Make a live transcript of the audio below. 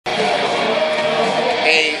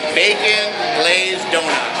bacon glazed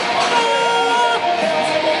donut.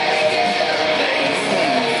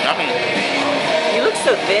 Yummy. You look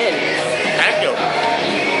so thin. Thank you.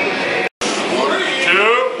 1, 2,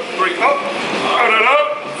 3, up, out and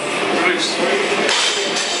up, release.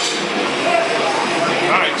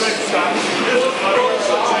 Nice.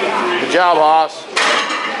 Good job, Hoss.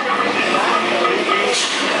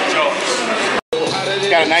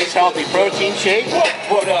 Got a nice healthy protein shake.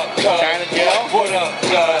 China gel.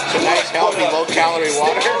 Some nice healthy low calorie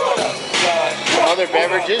water. Some other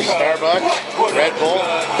beverages, Starbucks, Red Bull.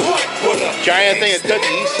 Giant thing of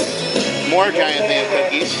cookies. More giant thing of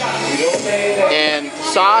cookies. And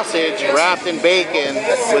sausage wrapped in bacon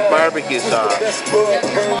with barbecue sauce. Let's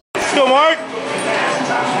go, Mark.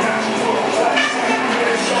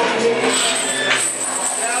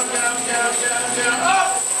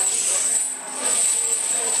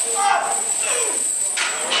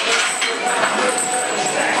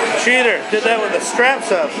 Cheater, did that with the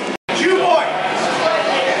straps up. Shoe boy!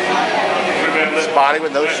 This body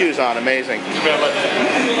with no shoes on, amazing.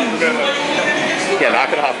 Yeah,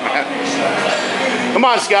 knock it off, man. Come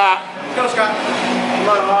on, Scott. Go, Scott. Come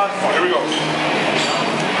on, Hoss. Oh, here we go. 1,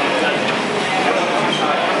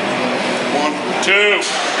 2, 3,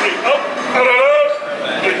 up,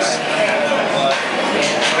 out, release.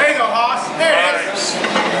 There you go, Hoss. There it is.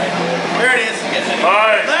 There it is.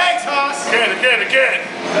 Nice. Thanks, Hoss. Again.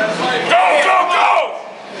 Go!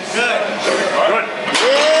 Good. Good.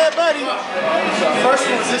 Yeah, buddy. First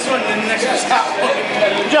one was this one, and the next one was that one.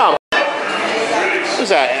 Good job. What is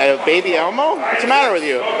that, a baby Elmo? What's the matter with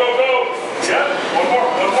you? Go. Yeah, one more.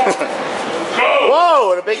 Go.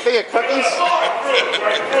 Whoa, and a big thing of cookies?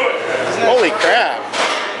 Holy crap.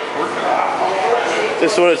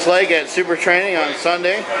 This is what it's like at Super Training on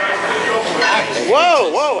Sunday.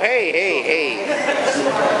 Whoa, hey.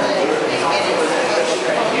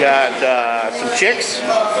 You got some chicks,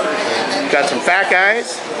 got some fat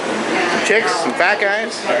guys, some fat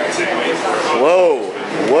guys. Whoa.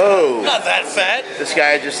 Not that fat. This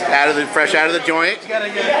guy just fresh out of the joint.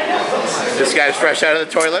 This guy's fresh out of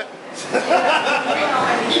the toilet.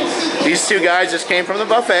 These two guys just came from the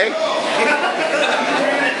buffet.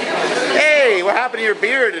 Hey, what happened to your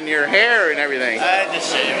beard and your hair and everything? I had to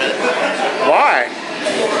shave it. Why?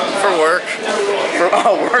 For work. For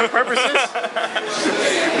work purposes?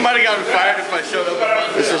 Might have gotten fired if I showed up.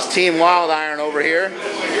 This is Team Wild Iron over here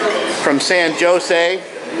from San Jose.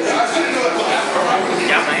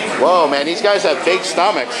 Whoa, man, these guys have big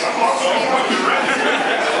stomachs.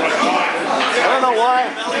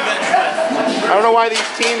 I don't know why these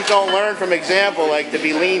teams don't learn from example, like to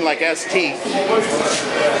be lean like ST.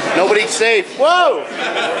 Nobody's safe. Whoa!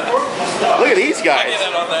 Look at these guys.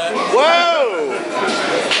 Whoa!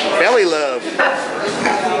 Belly love.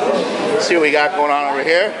 Let's see what we got going on over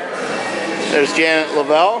here. There's Janet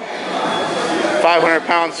Lavelle,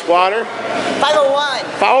 500-pound squatter. 501.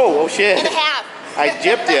 Oh shit. And a half. I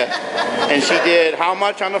gypped you. And she did how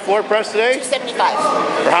much on the floor press today?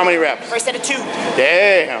 275. For how many reps? For a set of 2.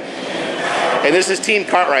 Damn. And this is Team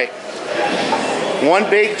Cartwright. One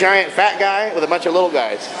big, giant, fat guy with a bunch of little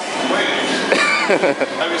guys.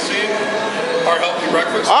 Have you seen our healthy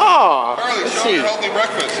breakfast? Oh, Carly, let's show see. your healthy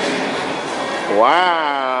breakfast.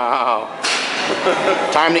 Wow.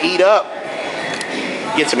 Time to eat up.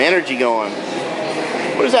 Get some energy going.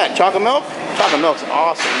 What is that, chocolate milk? Chocolate milk's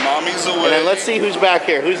awesome. Mommy's away. And then let's see who's back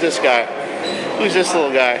here. Who's this guy? Who's this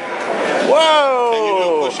little guy? Can you do a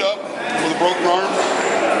Whoa! push-up with a broken arm?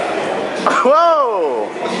 Whoa!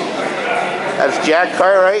 That's Jack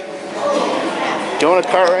Cartwright, Jonah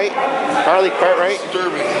Cartwright, Carly Cartwright,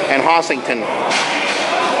 Disturbing. and Hossington.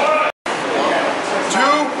 2,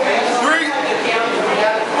 3,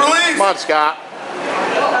 release. Come on, Scott.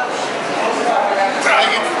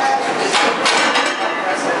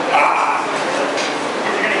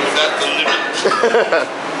 Is that the limit?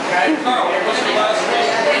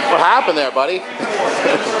 What happened there, buddy?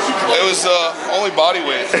 It was only body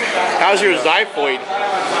weight. How's your xiphoid?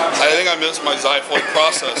 I think I missed my xiphoid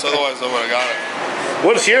process, otherwise I would have got it.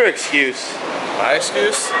 What's your excuse? My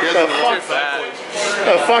excuse? He The hasn't fuck? xiphoid.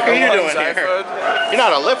 What the fuck are you I'm doing on here? Xiphoid. You're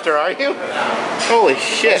not a lifter, are you? Holy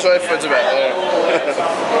shit. Xiphoid's about there.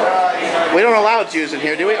 We don't allow Jews in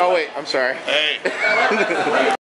here, do we? Oh wait, I'm sorry. Hey.